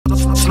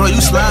know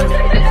you slide.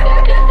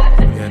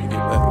 We had to get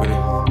back with it.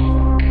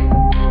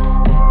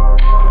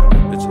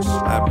 That bitch a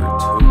slapper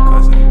too,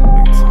 cousin.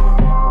 Big time.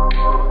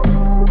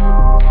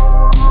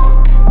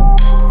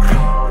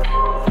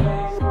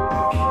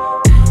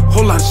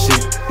 Whole lot of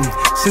shit.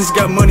 Since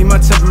got money, my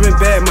temper been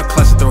bad. My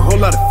closet throw a whole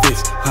lot of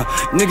fists.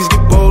 Niggas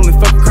get bold and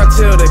fuck a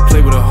cartel. They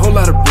play with a whole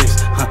lot of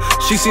bricks.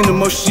 She seen the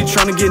motion, she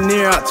tryna get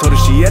near. I told her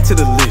she add to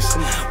the list.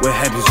 What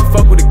happens? You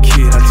fuck with a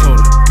kid. I told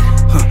her.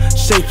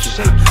 Shake it.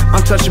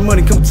 I'm touching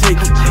money, come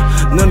take it.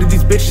 None of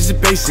these bitches are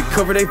basic.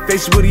 Cover they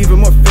faces with even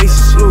more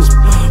faces.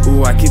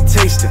 Ooh, I can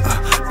taste it.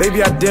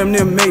 Baby, I damn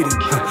near made it.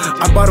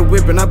 I bought a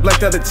whip and I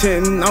blacked out the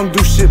tent and I don't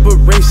do shit but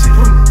racing.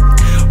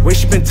 Way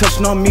she been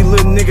touching on me,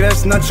 little nigga,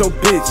 that's not your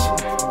bitch.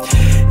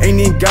 Ain't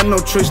even got no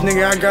choice,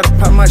 nigga, I gotta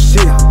pop my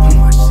shit.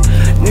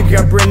 Nigga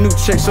got brand new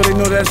checks, so they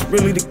know that's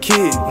really the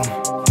kid.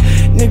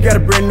 Nigga got a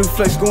brand new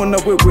flex going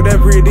up with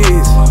whatever it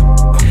is.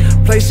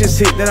 Place just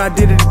hit, then I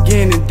did it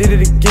again and did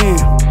it again.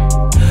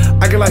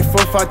 I got like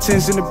 4, 5,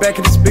 10s in the back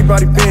of this big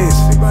body Benz.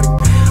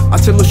 I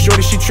tell little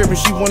shorty she trippin',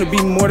 she wanna be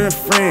more than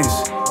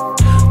friends.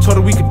 Told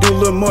her we could do a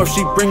little more if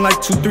she bring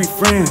like 2, 3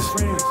 friends.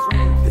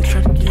 They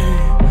tried again,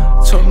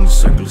 told them the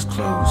circle is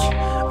closed.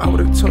 I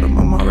would've told them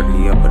I'm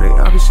already up, but they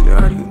obviously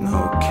already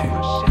know, okay.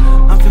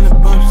 I'm feeling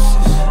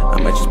bumpsies, I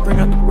might just bring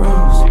out the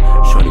rose.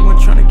 Shorty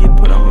wasn't tryna get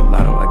put on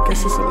NoLotto, I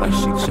guess it's a life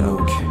she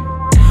joke.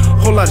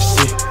 Whole lot of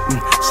shit.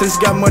 Since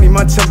got money,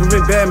 my temper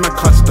been bad. My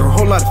closet throw a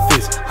whole lot of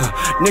fists.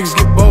 Niggas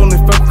get bold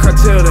and fuck a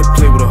cartel. They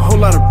play with a whole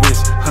lot of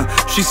risk.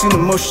 She seen the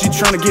motion, she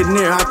tryna get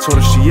near. I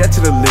told her she add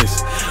to the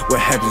list.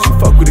 What happens? You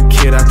fuck with a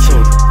kid. I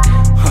told her.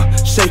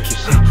 Shake it.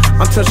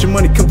 I'm touching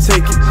money, come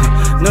take it.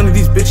 None of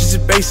these bitches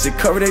are basic.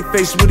 Cover they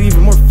faces with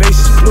even more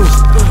faces.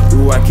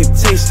 Ooh, I can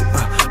taste it.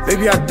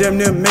 Baby, I damn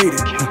near made it.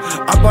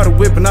 I bought a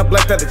whip and I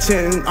blacked out the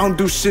tent and I don't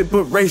do shit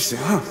but racing.